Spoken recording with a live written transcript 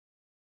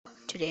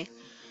today.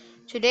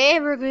 Today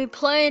we're gonna be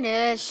playing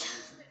this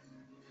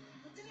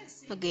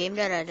a game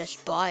that I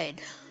just bought.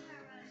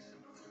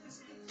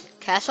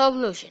 Castle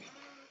Evolution.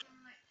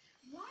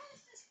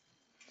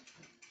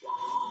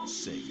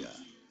 Sega.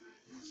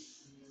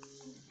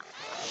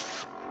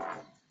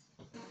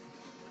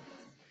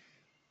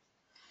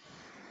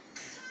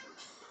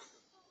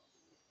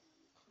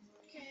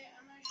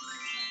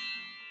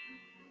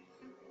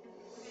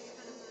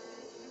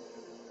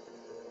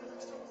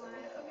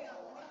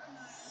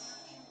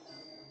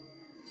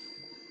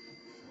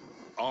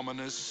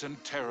 Ominous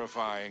and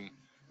terrifying,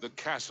 the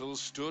castle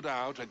stood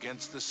out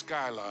against the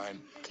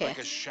skyline like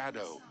a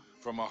shadow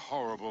from a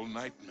horrible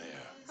nightmare.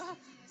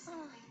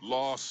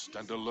 Lost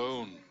and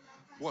alone,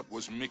 what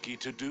was Mickey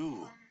to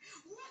do?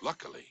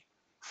 Luckily,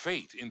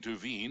 fate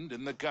intervened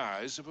in the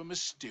guise of a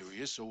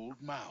mysterious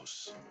old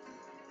mouse.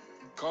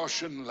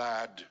 Caution,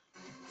 lad,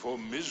 for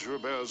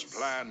Miserabel's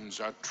plans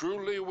are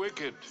truly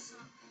wicked.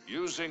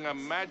 Using a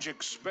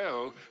magic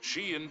spell,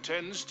 she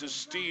intends to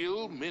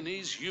steal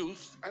Minnie's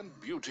youth and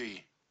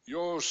beauty.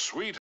 Your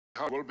sweetheart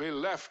will be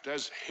left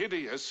as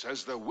hideous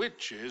as the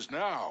witch is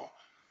now,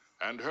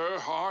 and her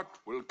heart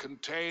will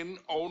contain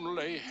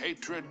only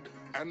hatred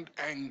and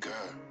anger.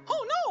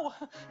 Oh no!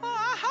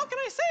 How can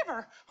I save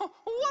her? What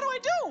do I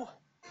do?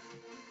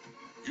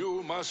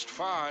 You must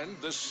find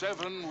the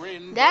 7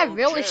 rainbow That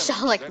really gems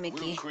sounds like that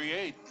Mickey. will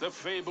create the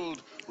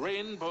fabled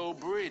Rainbow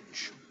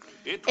Bridge.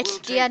 It It's will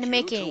the take you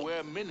Animaniacs. to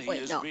where Minnie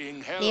Wait, is no,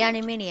 being held. the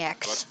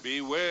Animaniacs. But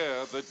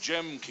beware the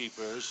Gem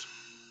Keepers.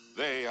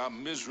 They are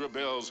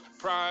Miserabel's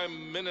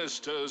prime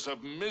ministers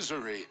of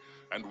misery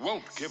and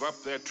won't give up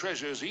their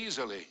treasures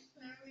easily.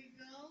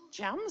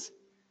 Gems?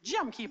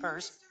 Gem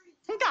keepers.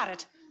 Got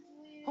it.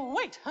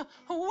 Wait,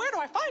 where do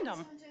I find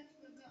them?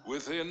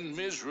 Within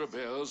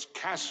Miserabel's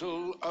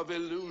castle of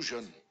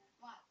illusion.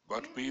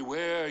 But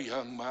beware,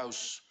 young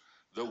mouse.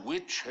 The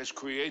witch has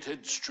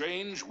created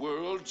strange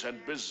worlds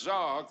and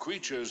bizarre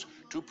creatures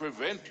to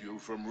prevent you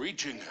from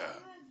reaching her.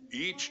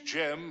 Each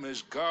gem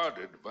is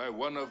guarded by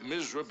one of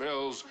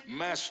Miserabel's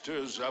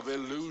masters of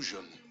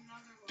illusion.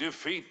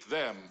 Defeat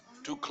them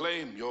to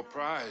claim your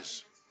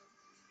prize.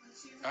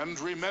 And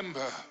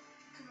remember,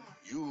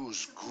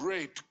 use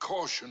great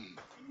caution.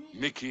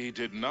 Mickey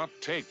did not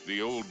take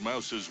the old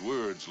mouse's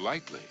words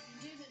lightly.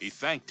 He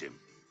thanked him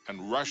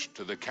and rushed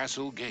to the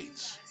castle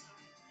gates.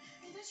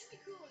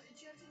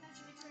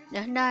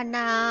 Na na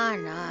na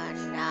na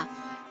na.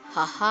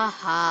 Ha ha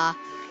ha.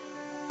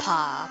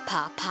 Pa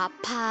pa pa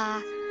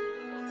pa.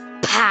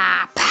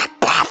 Pa pa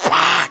pa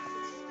pa.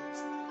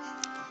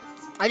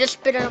 I just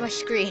spit it on my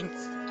screen.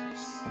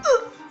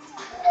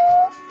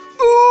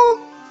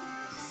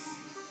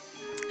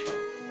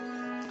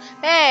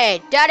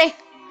 Hey, Daddy.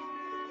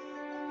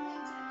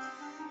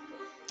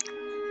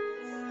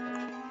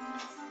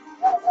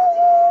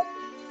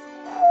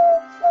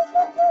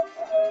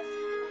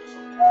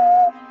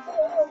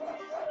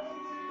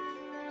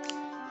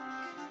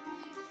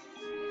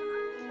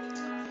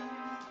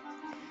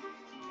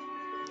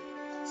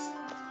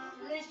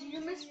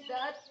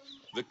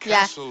 The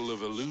Castle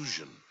of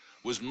Illusion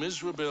was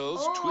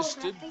Miserabel's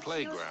twisted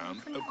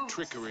playground of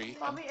trickery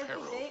and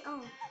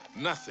peril.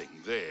 Nothing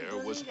there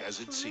was as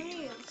it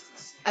seemed.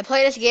 I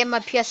play this game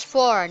on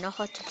PS4. I know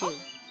how to do.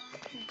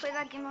 You play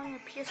that game on your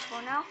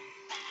PS4 now?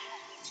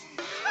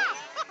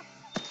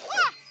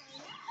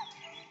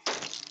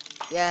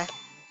 Yeah.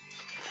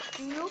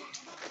 Do you?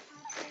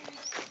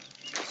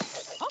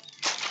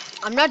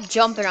 I'm not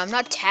jumping. I'm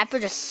not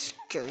tapping the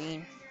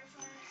screen.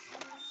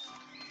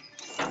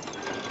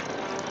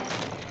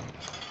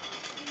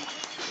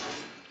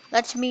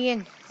 Let me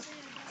in.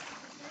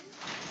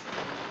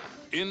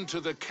 Into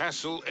the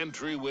castle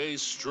entryway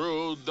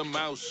strode the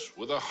mouse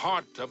with the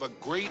heart of a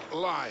great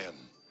lion,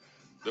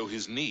 though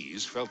his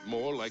knees felt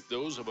more like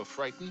those of a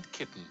frightened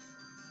kitten.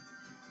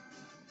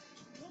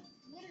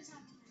 What is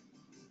happening?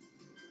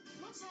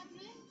 What's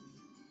happening?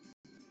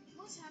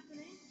 What's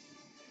happening?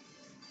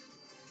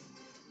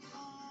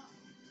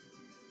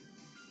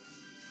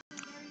 I'm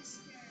very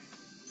scared.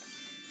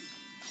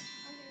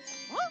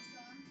 Okay, Huh? it's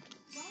done.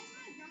 Why is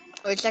my guy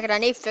not? Wait a second. I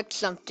need to fix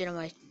something on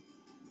my.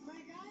 My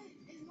guy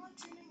is not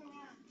turning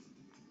around.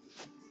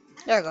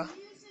 There we go. The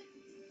music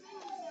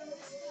things are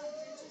messed up.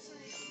 They're just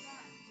like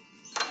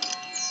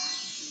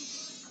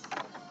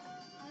that.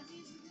 I think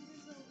it's because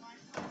there's no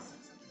Wi-Fi, so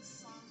it's like the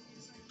song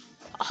is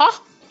like. Aha.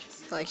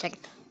 Wait a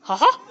second.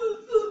 Haha.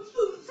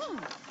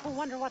 I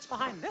wonder what's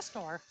behind this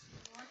door.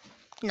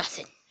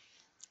 Nothing.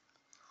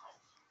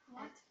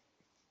 What?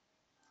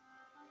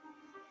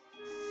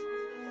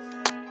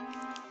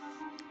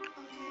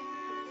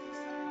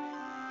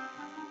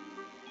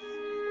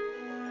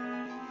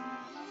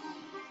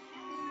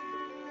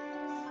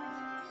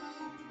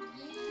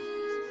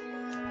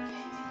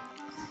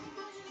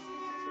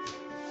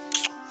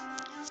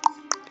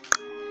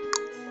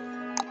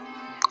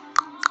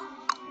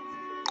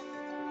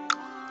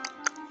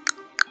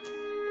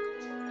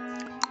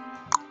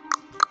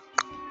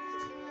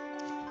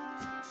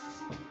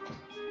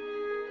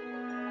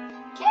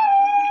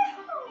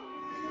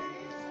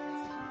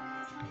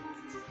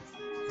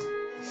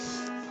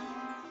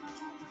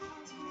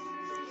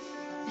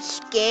 This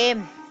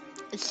game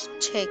is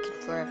taking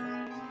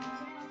forever.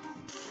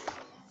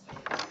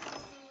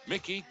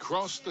 Mickey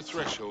crossed the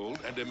threshold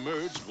and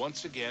emerged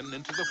once again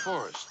into the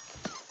forest.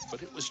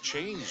 But it was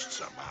changed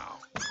somehow.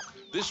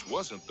 This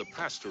wasn't the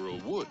pastoral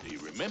wood he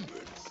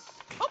remembered.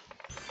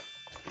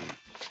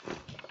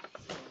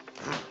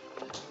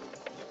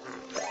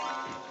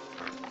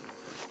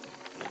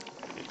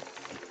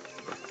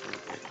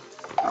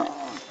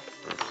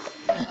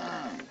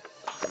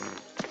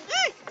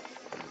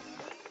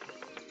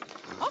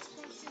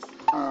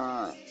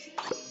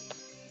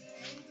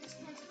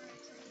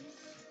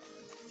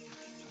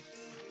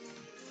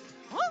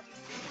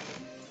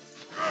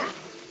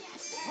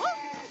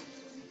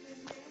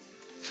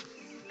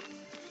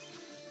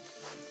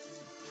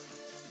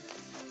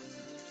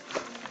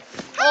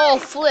 Oh,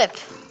 flip.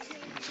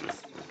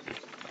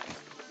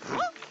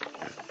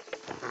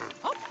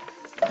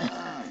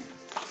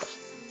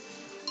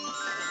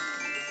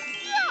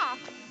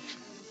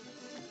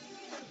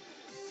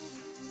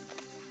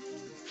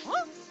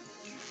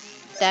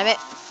 Damn it.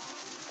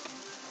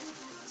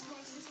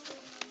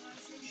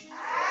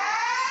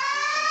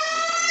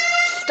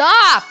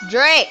 Stop,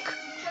 Drake.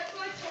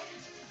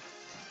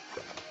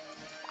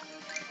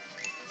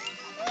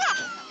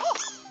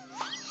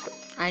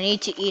 I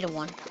need to eat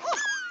one.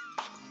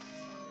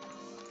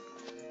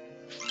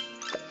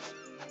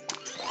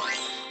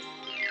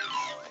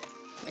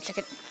 Wait a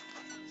second.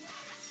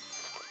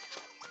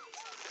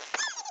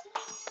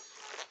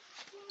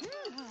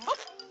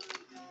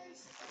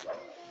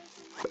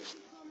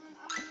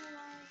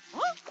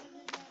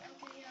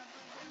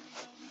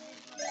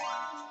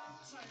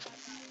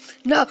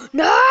 No,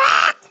 no!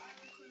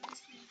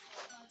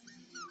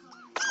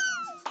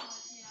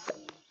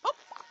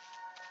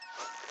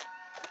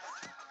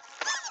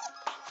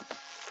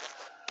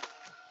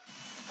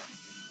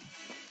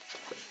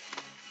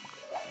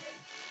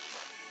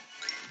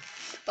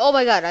 Oh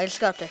my god, I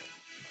just got up there.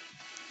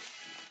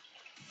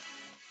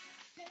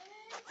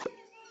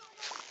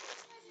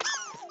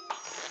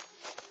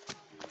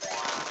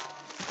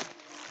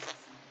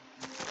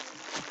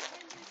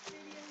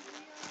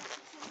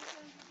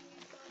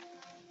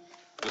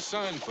 The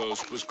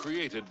signpost was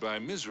created by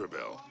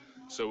Miserable,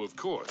 so of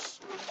course,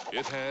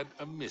 it had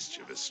a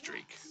mischievous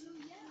streak.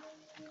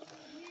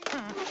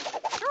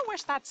 Sure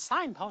wish that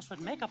signpost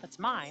would make up its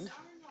mind.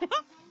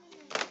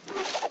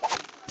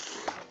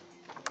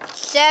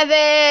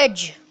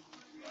 Savage!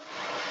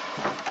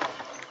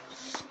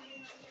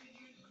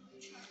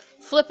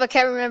 Flip, I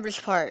can't remember this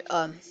part.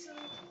 Let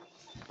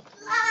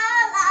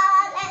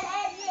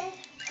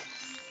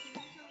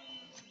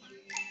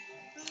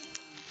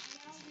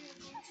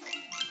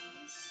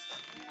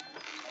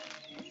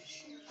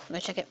me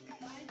check it.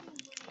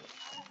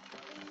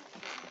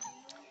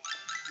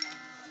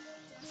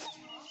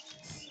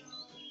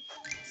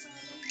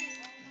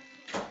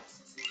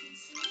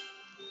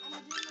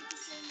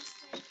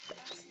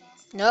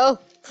 No!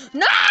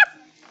 No!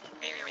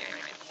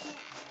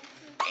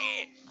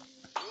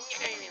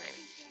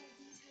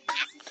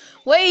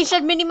 Wait, he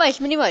said mini mice,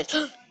 mini mice.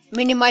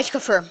 Mini mice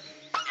confirm.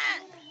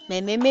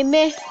 Me. Ni.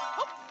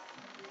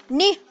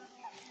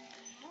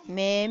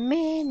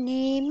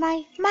 Ni,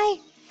 my.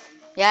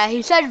 Yeah,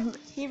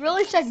 he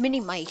really said mini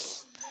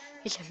mice.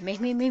 He said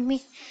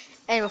me.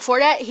 And before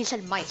that, he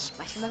said mice.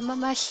 Mice. But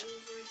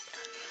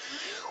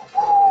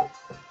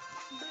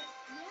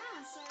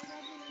yeah, so I got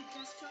the new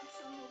desktop,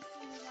 so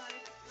hopefully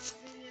like the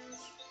videos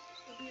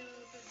will be a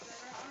little bit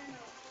better. I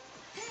know.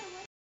 Hey,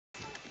 what?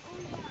 Oh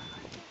yeah, I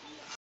told you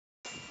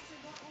because I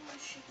got all my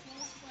ship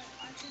walls, but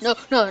I just No.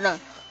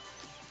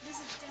 this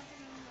is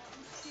definitely not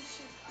the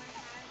ship I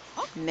had.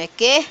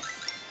 Mickey. It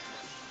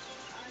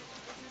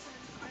doesn't.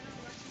 I don't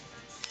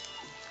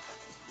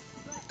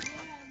recognize it. But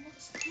yeah, it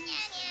looks cool. So.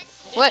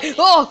 What?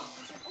 Oh!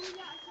 Oh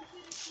yeah, I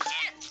completed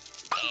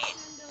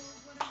crescendo,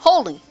 whatever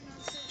Holy. you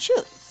pronounce it. Shoot.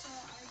 So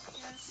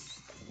I guess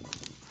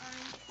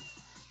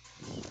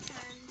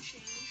I can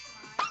change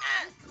my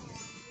icon,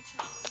 which I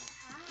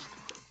don't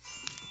have.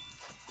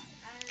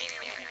 And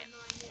I have no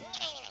idea.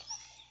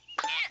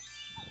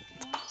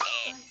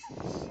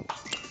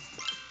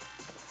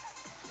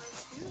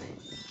 Let's do it.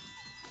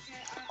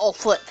 Okay, Oh,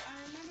 flip. I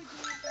remember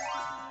doing it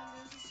practice mode and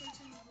there's a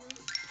certain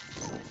roof,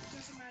 but it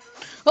doesn't matter.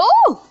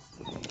 Oh!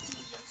 Do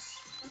this.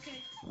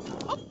 Okay.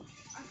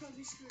 I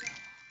probably screwed up.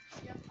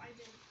 Yep, I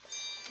did.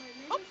 Wait,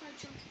 maybe if I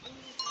jump over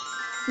this.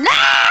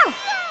 No!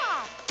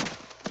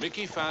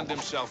 Mickey found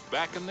himself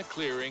back in the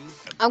clearing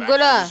and I'm back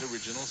gonna- to his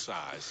original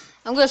size.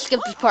 I'm gonna skip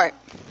this part.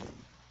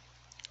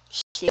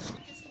 See.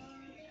 Practice mode,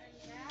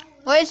 and now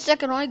Wait a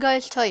second, I want you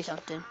guys to tell you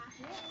something.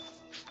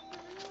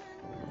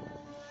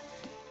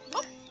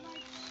 like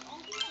all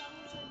these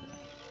levels are really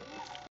old.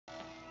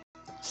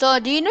 So,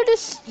 do you know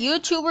this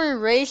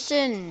YouTuber Race But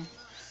they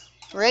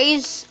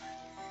barely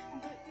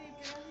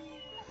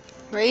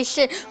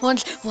Racing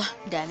once?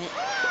 Damn it.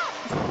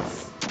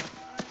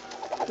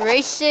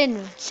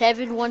 Racing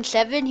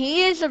 717.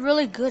 He is a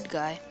really good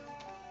guy.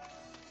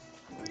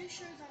 I'm pretty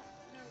sure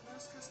that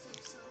those custom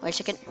sounds Wait a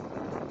second.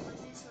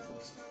 of these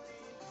levels were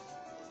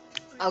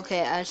made.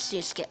 Okay, I see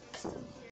a skip. Still